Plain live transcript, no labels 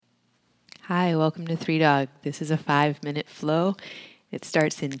Hi, welcome to Three Dog. This is a 5-minute flow. It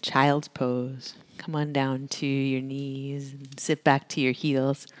starts in child's pose. Come on down to your knees and sit back to your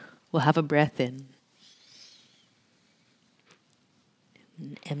heels. We'll have a breath in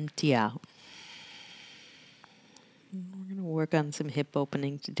and empty out. We're going to work on some hip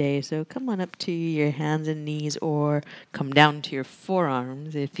opening today, so come on up to your hands and knees or come down to your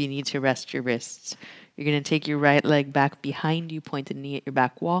forearms if you need to rest your wrists. You're going to take your right leg back behind you, point the knee at your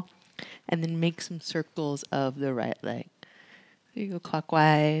back wall, and then make some circles of the right leg. So you go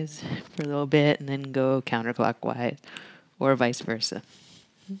clockwise for a little bit and then go counterclockwise or vice versa.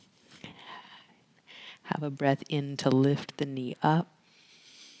 Have a breath in to lift the knee up.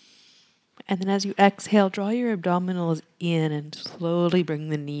 And then as you exhale, draw your abdominals in and slowly bring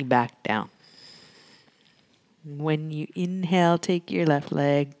the knee back down. When you inhale, take your left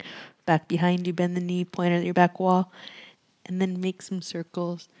leg back behind you, bend the knee, point it at your back wall, and then make some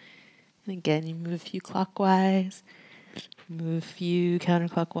circles. And again, you move a few clockwise, move a few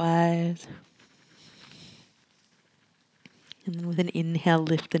counterclockwise. And then with an inhale,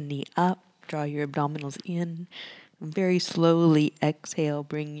 lift the knee up, draw your abdominals in. Very slowly exhale,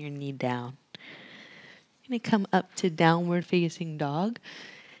 bring your knee down. You're going to come up to downward facing dog.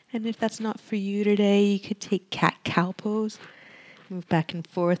 And if that's not for you today, you could take cat-cow pose. Move back and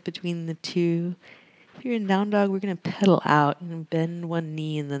forth between the two. If you're in down dog, we're going to pedal out and bend one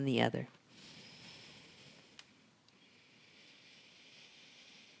knee and then the other.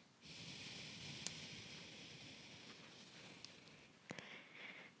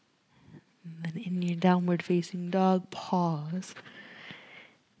 And then in your downward facing dog, pause.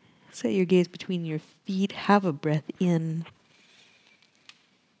 Set your gaze between your feet. Have a breath in.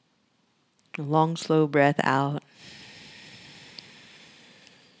 A long, slow breath out.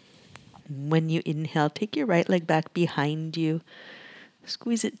 When you inhale, take your right leg back behind you.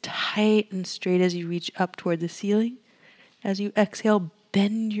 Squeeze it tight and straight as you reach up toward the ceiling. As you exhale,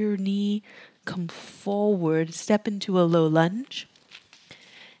 bend your knee, come forward, step into a low lunge.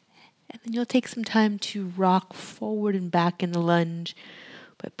 And then you'll take some time to rock forward and back in the lunge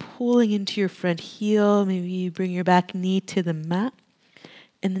by pulling into your front heel. Maybe you bring your back knee to the mat.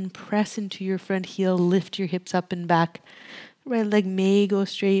 And then press into your front heel, lift your hips up and back. Right leg may go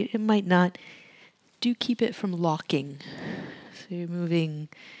straight, it might not. Do keep it from locking. So you're moving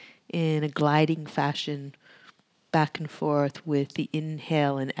in a gliding fashion back and forth with the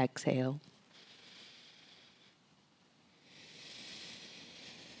inhale and exhale.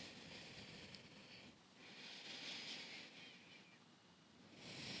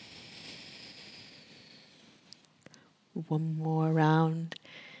 One more round.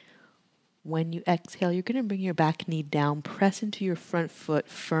 When you exhale, you're going to bring your back knee down, press into your front foot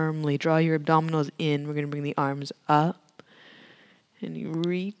firmly, draw your abdominals in. We're going to bring the arms up, and you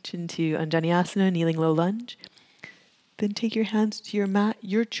reach into Anjaneyasana, kneeling low lunge. Then take your hands to your mat,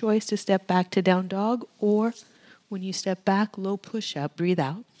 your choice to step back to down dog, or when you step back, low push-up, breathe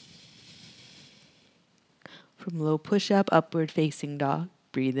out. From low push-up, upward facing dog,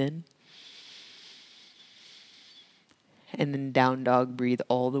 breathe in. And then down dog, breathe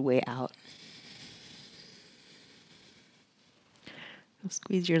all the way out.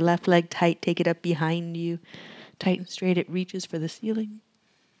 Squeeze your left leg tight, take it up behind you. Tight and straight, it reaches for the ceiling.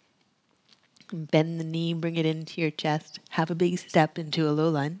 Bend the knee, bring it into your chest. Have a big step into a low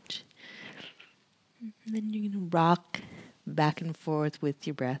lunge. And then you're going to rock back and forth with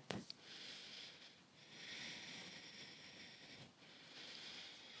your breath.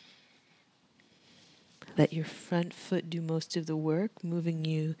 Let your front foot do most of the work, moving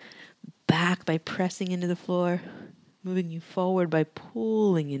you back by pressing into the floor, moving you forward by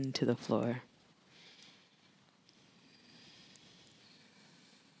pulling into the floor.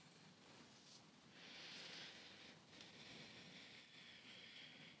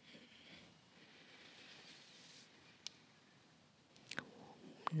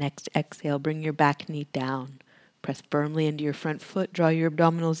 Next exhale, bring your back knee down. Press firmly into your front foot, draw your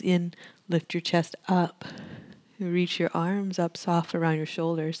abdominals in, lift your chest up. Reach your arms up soft around your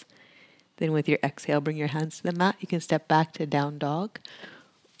shoulders. Then with your exhale, bring your hands to the mat. You can step back to down dog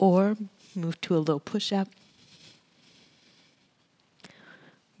or move to a low push-up.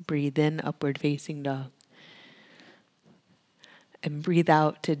 Breathe in, upward facing dog. And breathe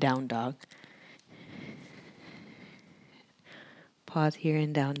out to down dog. Pause here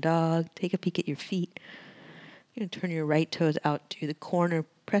in down dog. Take a peek at your feet. You're going to turn your right toes out to the corner.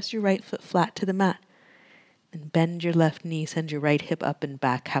 Press your right foot flat to the mat. And bend your left knee. Send your right hip up and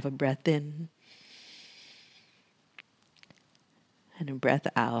back. Have a breath in. And a breath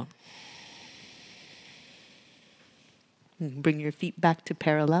out. And bring your feet back to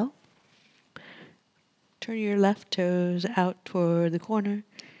parallel. turn your left toes out toward the corner.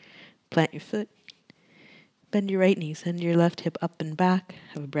 Plant your foot. Bend your right knee. Send your left hip up and back.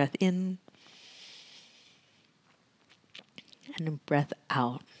 Have a breath in. And a breath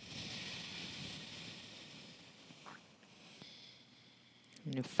out.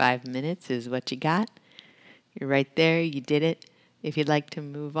 And 5 minutes is what you got. You're right there. You did it. If you'd like to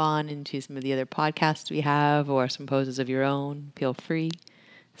move on into some of the other podcasts we have or some poses of your own, feel free.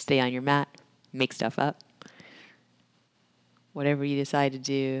 Stay on your mat. Make stuff up. Whatever you decide to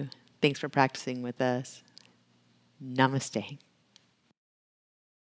do, thanks for practicing with us. Namaste.